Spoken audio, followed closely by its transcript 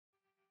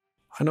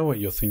I know what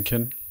you're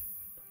thinking.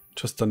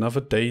 Just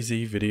another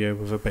DayZ video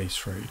with a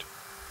base raid.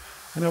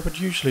 And I would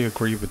usually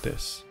agree with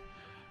this.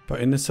 But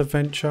in this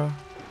adventure,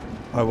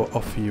 I will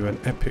offer you an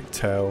epic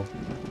tale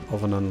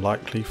of an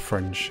unlikely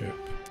friendship.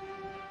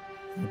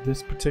 At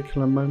this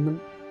particular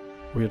moment,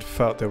 we had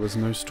felt there was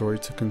no story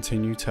to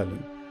continue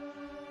telling.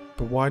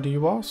 But why do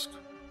you ask?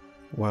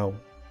 Well,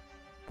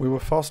 we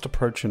were fast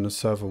approaching the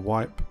server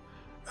wipe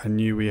and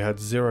knew we had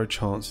zero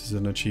chances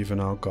in achieving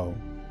our goal.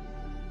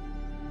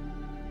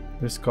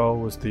 This goal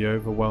was the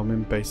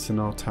overwhelming base in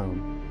our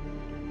town.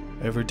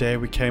 Every day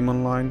we came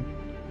online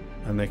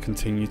and they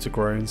continued to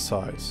grow in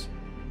size.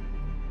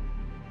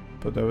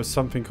 But there was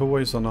something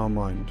always on our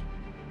mind.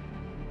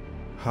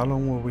 How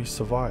long will we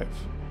survive?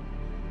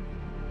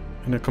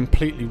 In a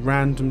completely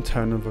random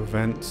turn of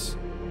events,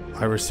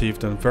 I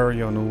received a very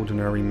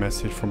unordinary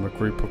message from a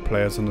group of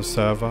players on the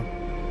server,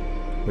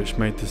 which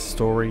made this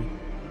story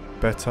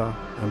better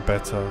and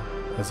better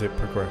as it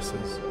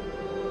progresses.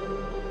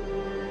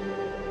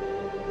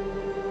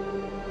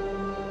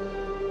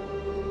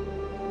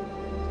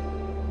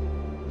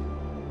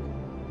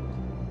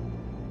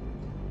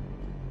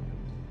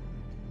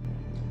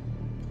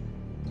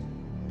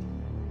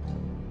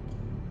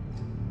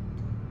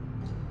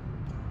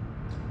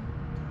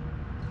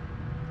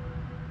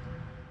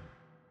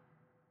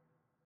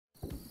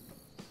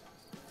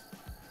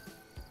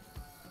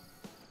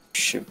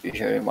 Should be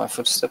hearing my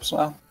footsteps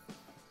now.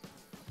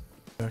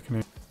 Yeah, I can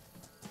hear.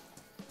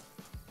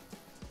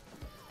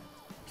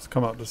 Let's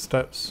come up the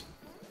steps.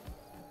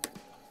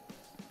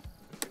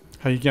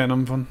 How you getting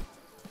on, Von?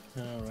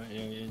 Alright,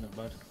 yeah, not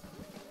bad.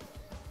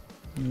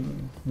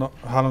 Not.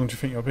 How long do you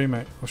think you'll be,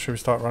 mate? Or should we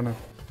start running?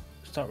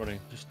 Start running,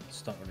 just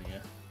start running,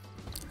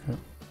 yeah. Okay.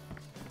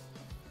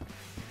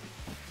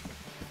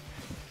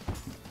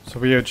 So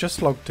we had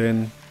just logged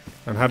in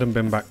and hadn't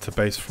been back to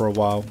base for a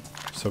while,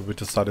 so we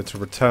decided to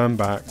return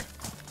back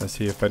and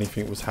see if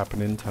anything was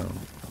happening in town.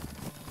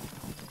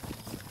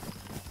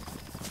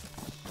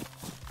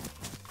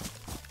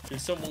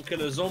 Did someone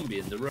kill a zombie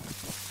in the room?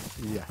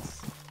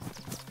 Yes.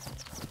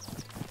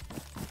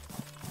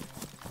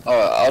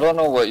 I don't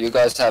know what you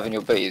guys have in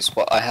your base,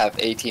 but I have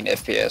 18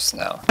 FPS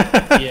now.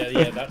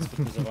 yeah, that's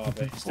because of our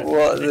base.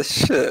 What the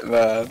shit,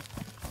 man?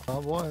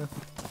 Oh boy.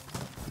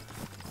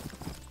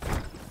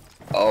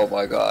 Oh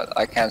my god,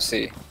 I can't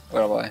see.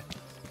 Where am I?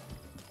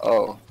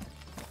 Oh.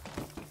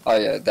 Oh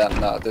yeah, damn,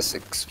 now this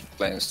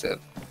explains the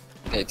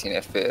 18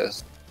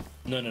 FPS.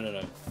 No, we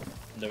What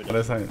don't. are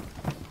they saying?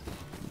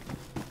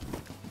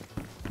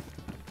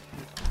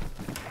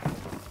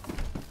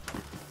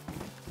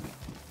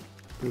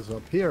 Who's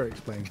up here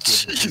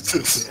explains the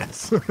Jesus.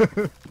 Yes.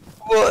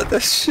 What the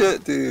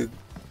shit, dude?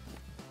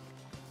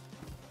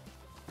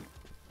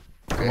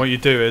 And what you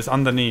do is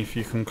underneath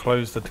you can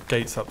close the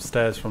gates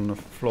upstairs from the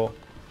floor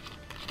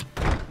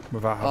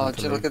without having Oh, to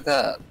did you leave. look at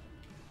that?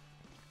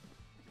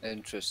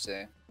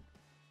 Interesting.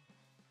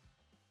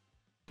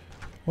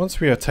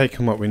 Once we had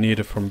taken what we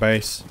needed from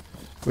base,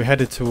 we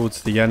headed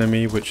towards the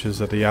enemy, which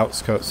is at the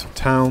outskirts of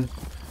town,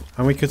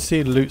 and we could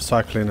see loot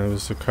cycling that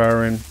was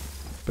occurring,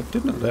 but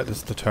didn't let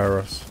this deter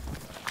us.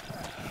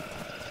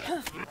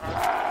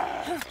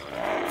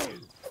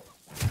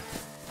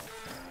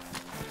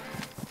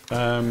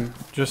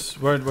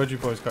 Just where'd you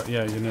boys go?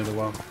 Yeah, you're near the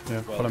well.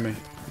 Yeah, follow me.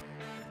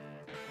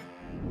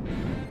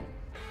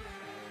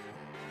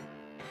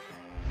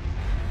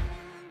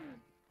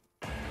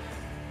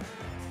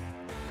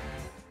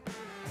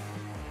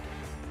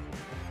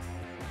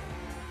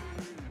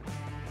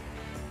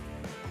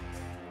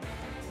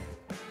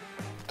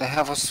 They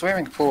have a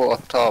swimming pool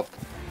up top.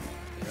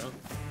 Yeah.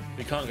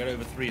 We can't get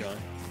over 3 high.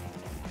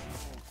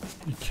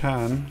 You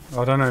can.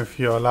 I don't know if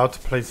you're allowed to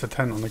place a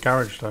tent on the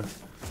garage though.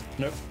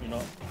 Nope, you're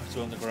not.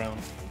 Still on the ground.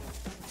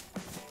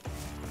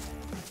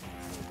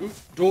 Ooh,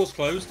 door's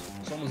closed.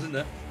 Someone's in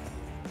there.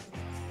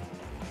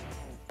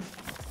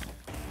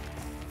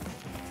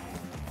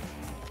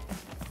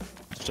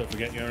 Just don't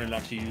forget you're only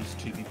allowed to use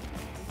 2 people.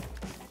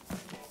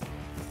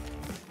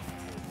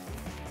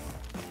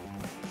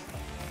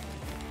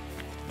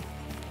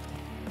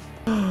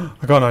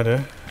 I got an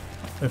idea.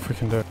 If we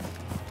can do it.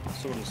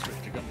 Sort of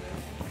switched a gun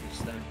there.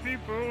 Just down.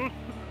 People!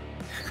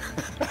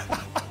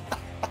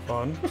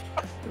 Fun.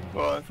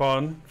 What?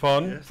 Fun.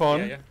 Yes,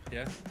 Fun.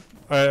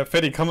 Yeah.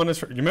 Fiddy, come on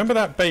this. You remember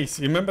that base?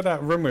 You remember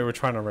that room we were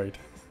trying to raid?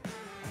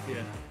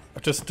 Yeah.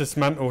 I've just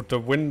dismantled the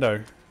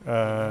window.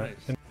 Nice.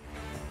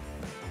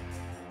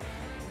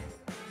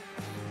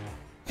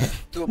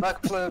 Do a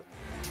backflip.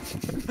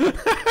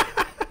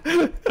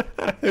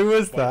 Who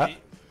was Why that? do you,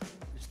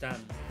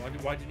 Stan,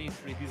 why do you need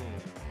 3 people?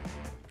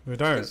 We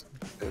don't.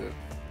 The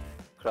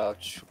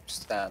crouch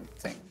stand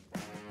thing.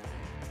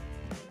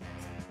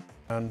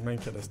 And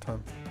make it this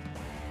time.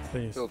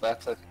 Please. Do a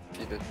backflip if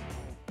you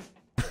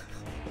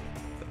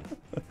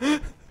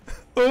did.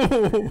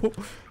 Oh!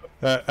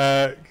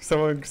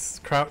 Someone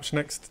crouch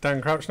next, Dan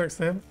crouch next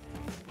to him.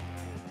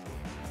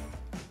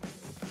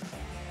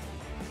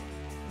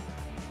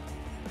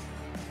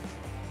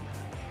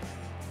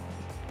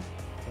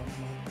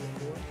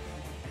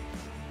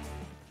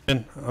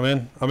 I'm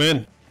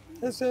in.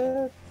 Is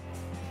it?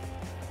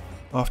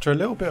 After a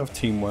little bit of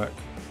teamwork,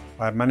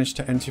 I had managed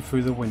to enter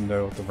through the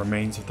window of the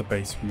remains of the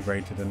base we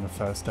raided in the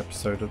first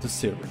episode of the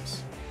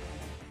series.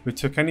 We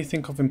took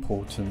anything of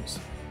importance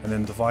and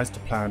then devised a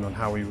plan on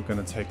how we were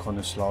going to take on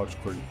this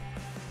large group.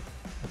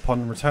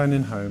 Upon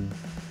returning home,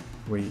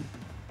 we...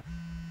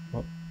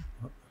 What?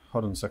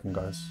 Hold on a second,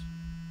 guys.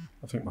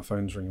 I think my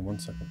phone's ringing. 1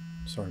 second.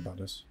 Sorry about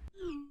this.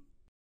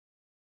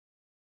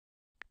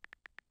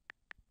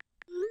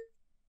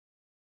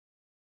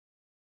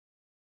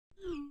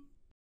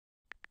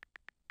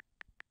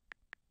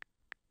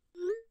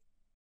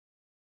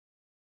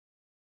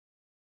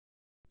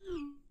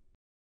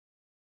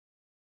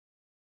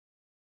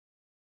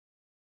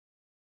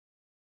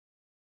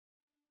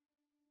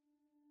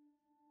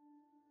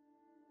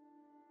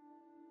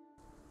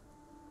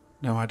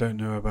 Now, I don't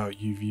know about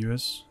you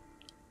viewers,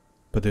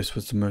 but this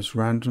was the most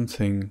random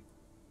thing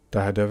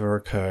that had ever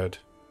occurred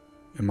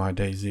in my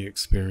DayZ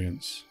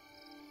experience.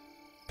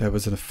 There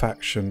was a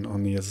faction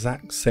on the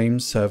exact same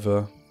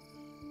server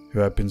who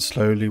had been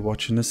slowly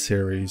watching the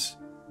series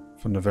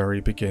from the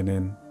very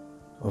beginning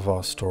of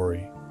our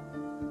story.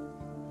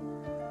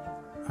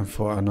 And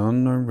for an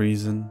unknown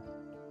reason,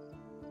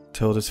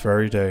 till this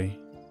very day,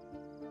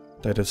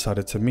 they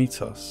decided to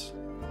meet us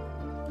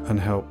and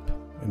help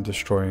in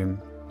destroying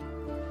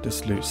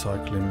this loot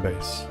cycling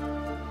base.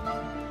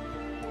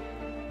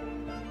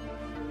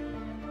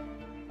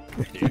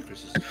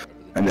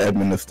 And the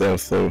admin is there,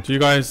 so... Do you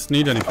guys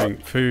need anything?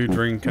 Food,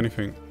 drink,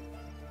 anything?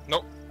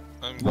 Nope.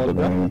 I'm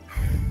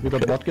You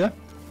got vodka?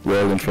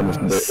 We're all in front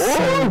of the...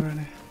 Oh!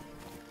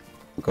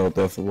 God,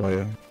 there's a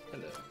wire.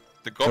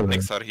 The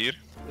Gopniks are here.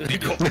 We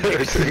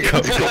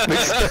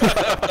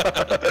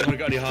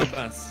got any hard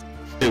baths?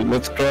 Hey,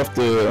 let's craft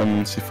the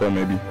C4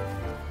 maybe.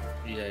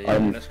 Yeah,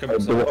 let's come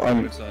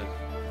inside.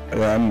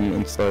 Yeah, I'm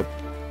inside.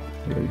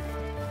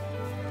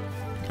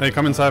 Hey,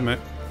 come inside, mate.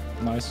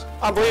 Nice.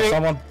 I'm bleeding.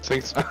 Someone.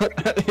 Thanks.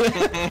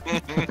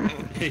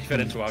 He fell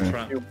into our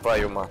trap. You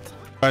biomat.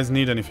 Guys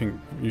need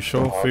anything? You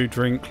sure? Food,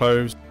 drink,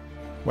 clothes,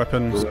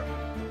 weapons?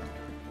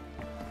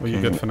 Well, you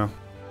good for now?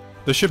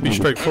 This should be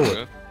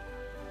straightforward.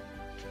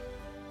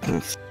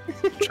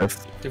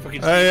 Chest.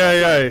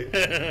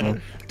 Hey!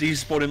 Do you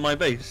spawn in my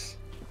base?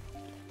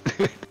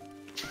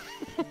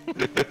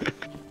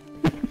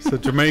 So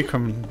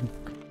Jamaican,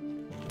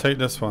 take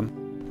this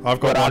one. I've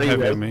got one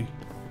heavy on me.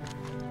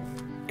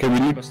 Okay, we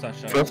need...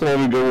 Mustache out. First of all,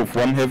 we go with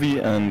one heavy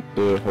and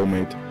the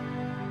homemade.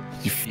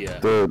 Yeah.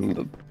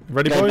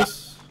 Ready,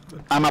 boys?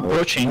 I'm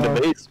approaching the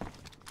base.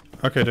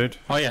 Okay, dude.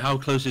 Oh yeah, how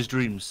close is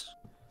Dreams?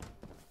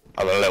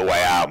 I'm a little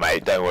way out,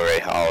 mate. Don't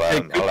worry. I'll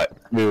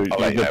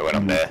let you know when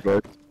I'm there.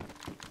 Right.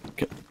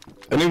 Okay.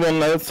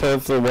 Anyone else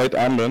has a white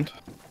armband?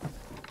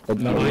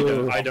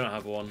 No, I don't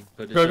have one.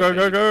 But it's Go, go, okay.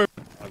 go, go!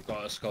 I've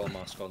got a skull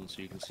mask on,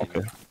 so you can see. Okay.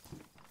 Me.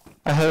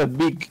 I have a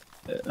big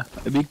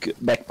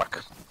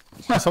backpack.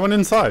 Someone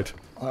inside?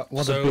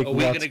 What a So big are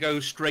we what? gonna go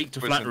straight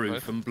to flat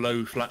roof and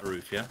blow flat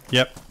roof? Yeah.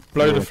 Yep.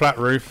 Blow the flat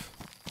roof.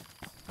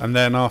 And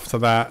then after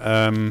that,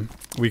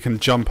 we can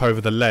jump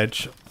over the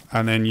ledge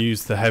and then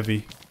use the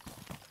heavy.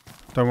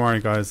 Don't worry,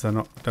 guys. They're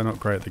not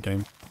great at the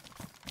game.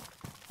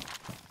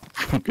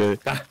 Okay.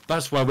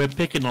 That's why we're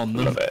picking on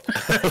them. Love it.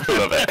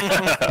 Love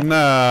it.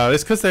 No,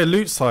 it's because they're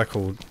loot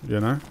cycled,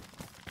 you know?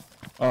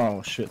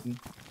 Oh shit.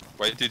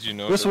 Why did you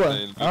know This that one.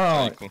 they look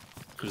Oh. like...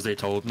 Because they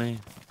told me.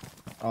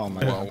 Oh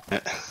my god.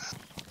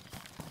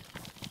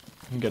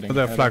 I'm getting But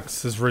their headed.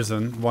 flags has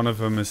risen. One of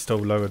them is still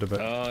lowered a bit.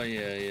 Oh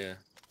yeah.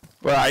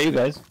 Where are you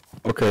guys?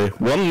 Okay,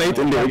 one nade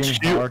in the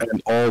Fucking hard. HQ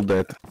and all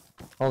dead.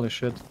 Holy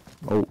shit.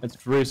 Oh, It's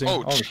freezing.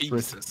 Oh, it's freezing.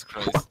 Jesus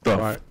Christ. what the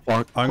Right.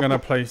 fuck? I'm gonna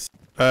place...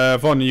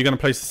 Von, are you gonna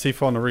place the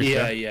C4 on the roof?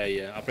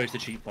 Yeah. I'll place the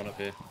cheap one up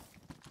here.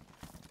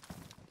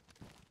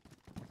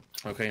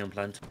 Okay, I'm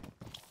planned.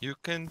 You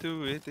can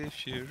do it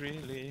if you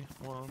really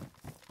want.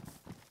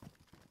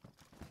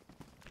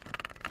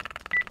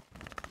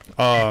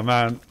 Oh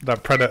man,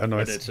 that predator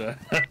noise.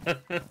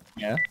 Predator.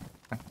 Yeah.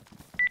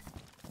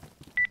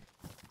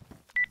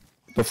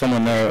 Does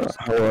someone know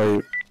how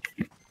I...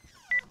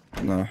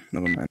 No,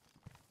 never mind.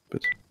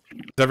 But...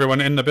 Is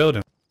everyone in the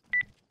building?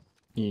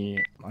 Yeah.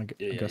 I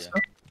Yeah, guess yeah.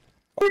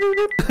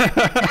 so.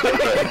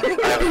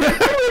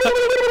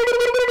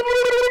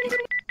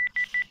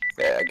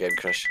 Yeah, game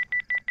crash.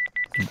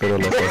 Better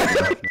lock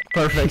us.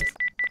 Perfect.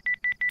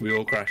 We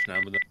all crash now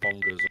with the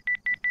bongers.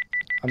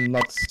 I'm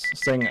not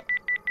staying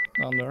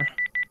down there.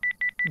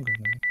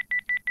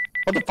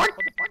 What the fuck?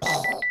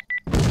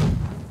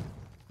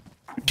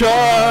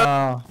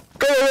 Ah,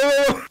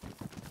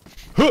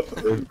 Go!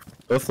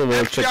 First of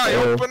all, check FBI,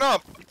 all. open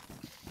up!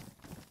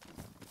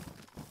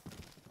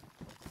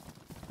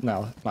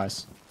 no,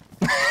 nice.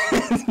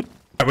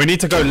 We need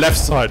to go left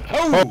side.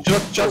 Oh,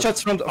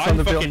 shots from I'm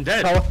the fucking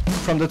dead. tower,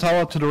 from the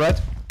tower to the red.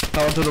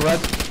 Tower to the red.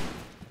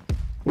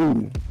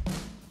 Ooh.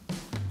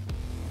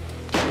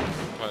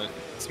 Well,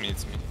 it's me.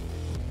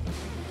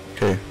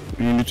 Okay,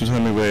 you need to tell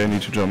me where I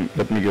need to jump.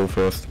 Let me go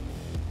first.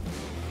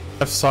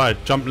 Left side.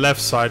 Jump left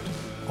side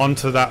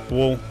onto that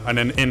wall and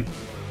then in,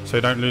 so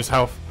you don't lose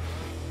health.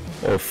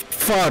 Oh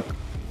fuck!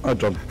 I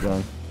jumped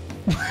wrong.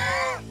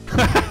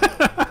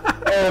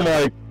 Oh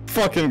my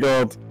fucking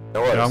god.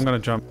 Yeah, I'm gonna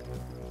jump.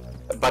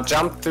 But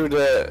jump through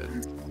the...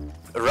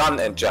 Run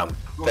and jump.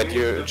 That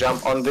you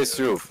jump on this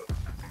roof.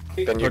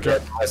 Then you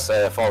get less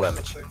fall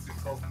damage.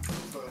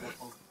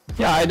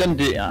 Yeah, I don't.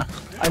 Yeah,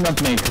 I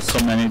don't make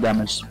so many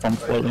damage from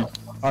falling.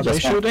 Are they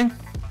shooting?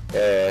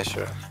 Yeah,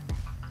 sure.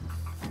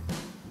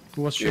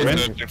 Who was You're shooting?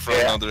 searching for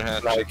another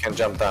hatch. Now you can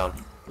jump down.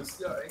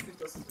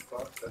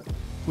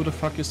 Who the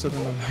fuck is that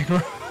in the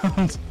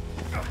background?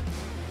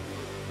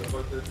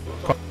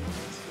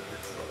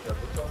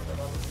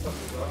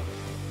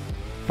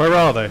 Where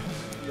are they?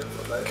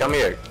 Come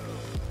here.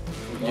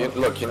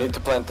 Look, you need to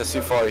plant the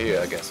C4 here,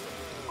 I guess.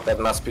 That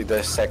must be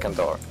the second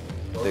door.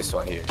 This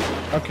one here.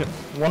 Okay,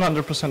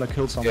 100% I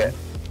killed someone. Yeah.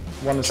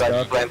 One is Try to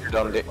dead. plant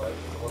it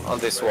on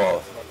this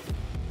wall.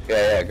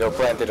 Yeah, go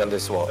plant it on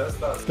this wall.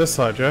 This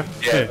side, yeah?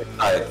 Yeah.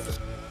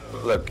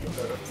 Look,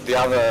 the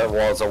other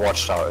walls are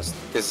watchtowers.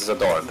 This is a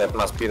door. That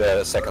must be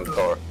the second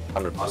door.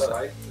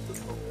 100%.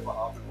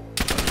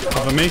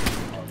 Cover me.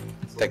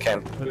 They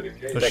can.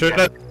 They shoot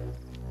that.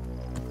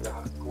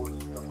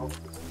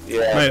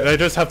 Yeah. Mate, they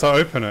just have to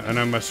open it and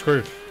then we're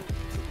screwed.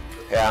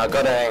 Yeah, I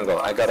got an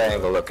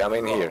angle. Look, I'm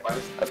in here.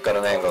 I've got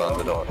an angle on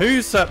the door.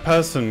 Who's that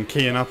person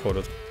keying up all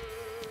the time?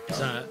 Is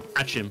that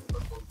Achim?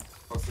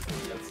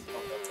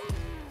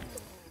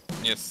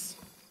 Yes.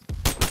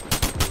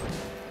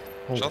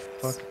 Oh, Just-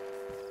 fuck.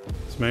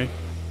 It's me.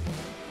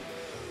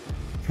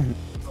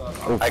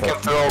 I can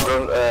throw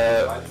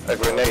a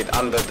grenade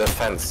under the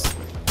fence.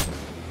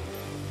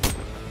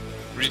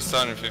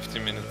 Restart in 50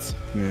 minutes.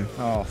 Yeah.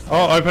 Oh,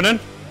 Oh, opening.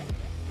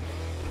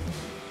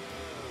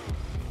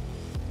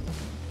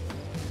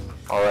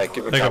 Alright,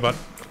 give me There you go, cover.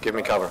 bud. Give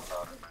me cover.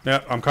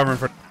 Yeah, I'm covering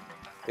for.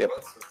 Yep.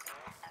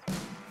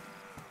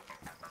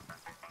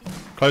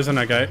 Closing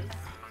that gate.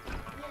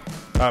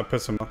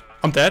 Put some.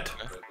 I'm dead.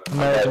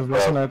 no,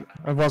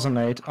 it wasn't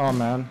 8. Oh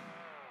man.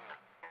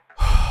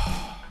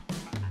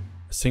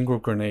 A single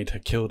grenade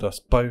had killed us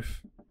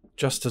both,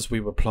 just as we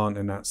were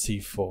planting that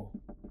C4.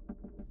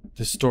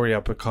 This story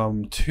had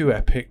become too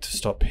epic to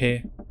stop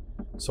here,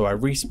 so I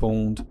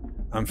respawned,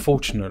 and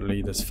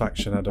fortunately this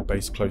faction had a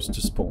base close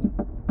to spawn.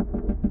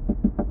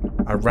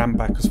 I ran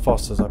back as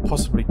fast as I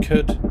possibly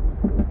could,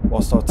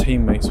 whilst our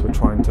teammates were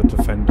trying to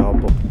defend our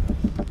bot.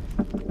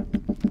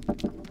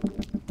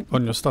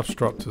 On your stuff's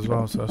dropped as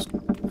well, so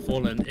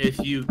Fallen, if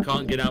you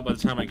can't get out by the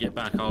time I get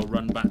back, I'll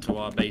run back to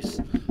our base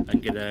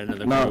and get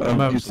another No,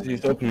 crowbar.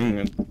 he's opening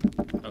it.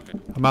 Okay.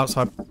 I'm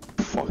outside.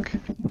 Fuck.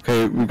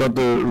 Okay, we got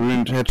the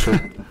ruined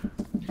hatchet.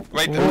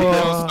 Wait, I'm Whoa.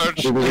 gonna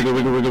search. I'm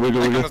Wiggle.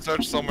 gonna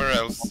search somewhere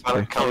else.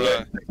 Come For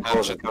here. a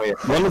hatchet. Come here.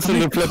 One is in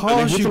the flat building.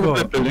 Cars Who's you in the got?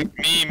 flat building?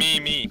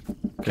 Me.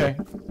 Okay.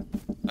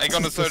 I'm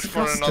gonna is search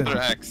for disgusting. another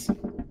axe.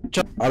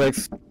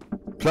 Alex,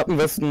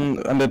 Plattenwesten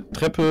an der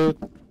Treppe,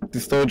 die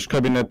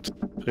Storage-Kabinett,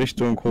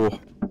 Richtung hoch.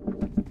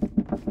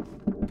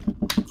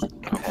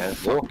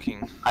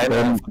 Walking.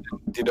 Einer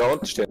die da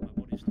unten steht.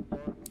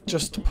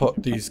 Just to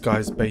put these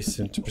guys' base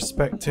into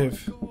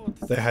perspective,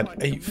 they had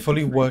 8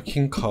 fully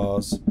working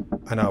cars,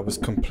 and I was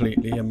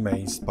completely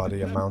amazed by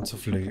the amount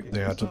of loot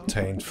they had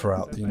obtained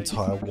throughout the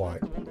entire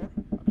wipe.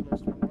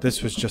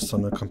 This was just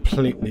on a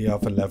completely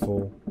other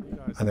level,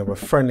 and they were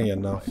friendly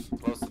enough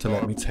to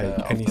let me take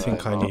anything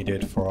I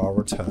needed for our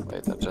return.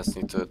 Wait, I just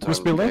need to turn Who's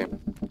building?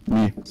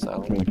 Me.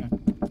 silent.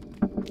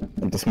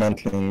 And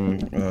dismantling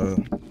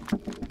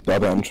the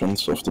other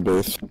entrance of the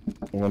base.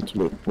 I want to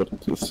look what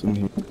is in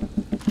here.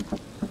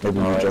 Maybe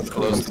we Alright, just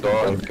close the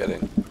door and get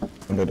in.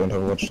 and they don't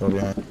have a watchtower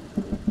behind.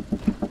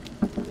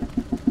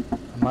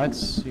 I might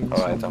see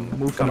Alright, some I'm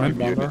movement gonna on be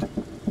muted. longer.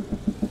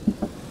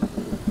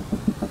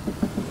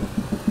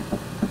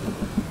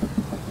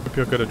 Hope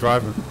you're good at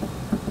driving.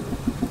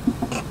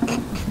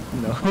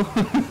 No,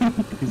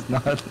 he's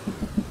not.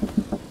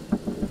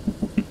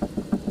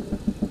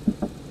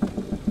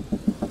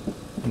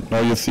 And now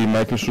you see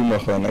Michael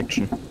Schumacher in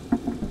action.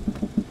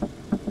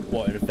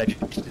 What, in a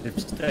vegetative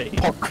state?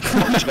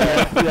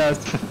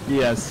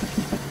 Yes.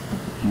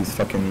 He's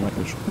fucking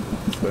Michael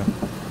Schumacher.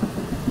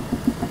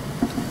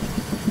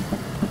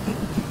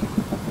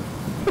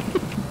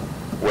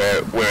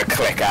 We're a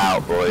click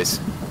out, boys.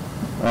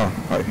 Oh,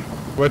 hi.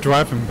 We're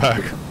driving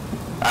back.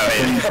 I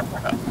mean,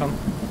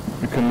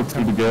 We can look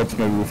through the gates,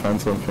 maybe we'll find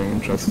something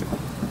interesting.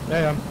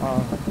 Yeah.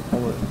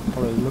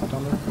 Already looked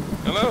under.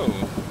 Hello.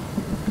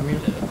 Come here.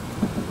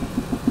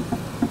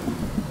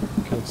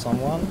 Killed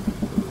someone.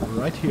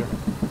 Right here.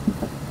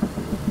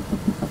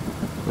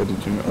 What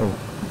did you know? Oh,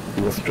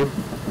 he was stripped.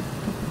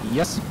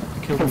 Yes.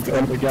 I killed him Of the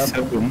from the gap.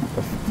 MP7.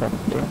 Oh, fuck,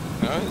 yeah.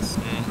 Nice.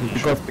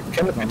 Because the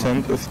canopy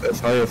tent is as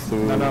high as the...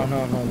 No,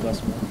 that's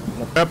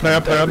one. Player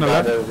on the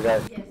left. There's the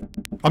guy.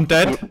 I'm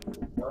dead.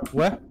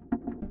 Where?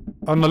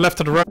 On the left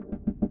of the road.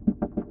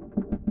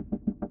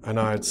 And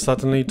I had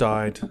suddenly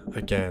died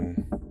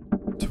again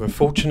to a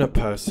fortunate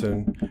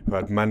person who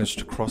had managed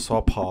to cross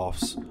our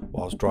paths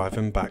whilst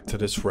driving back to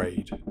this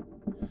raid.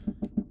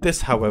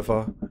 This,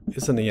 however,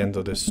 isn't the end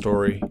of this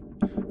story,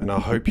 and I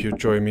hope you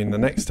join me in the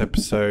next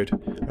episode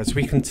as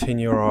we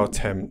continue our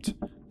attempt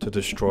to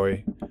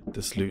destroy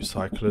this loot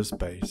cycler's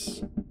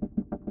base.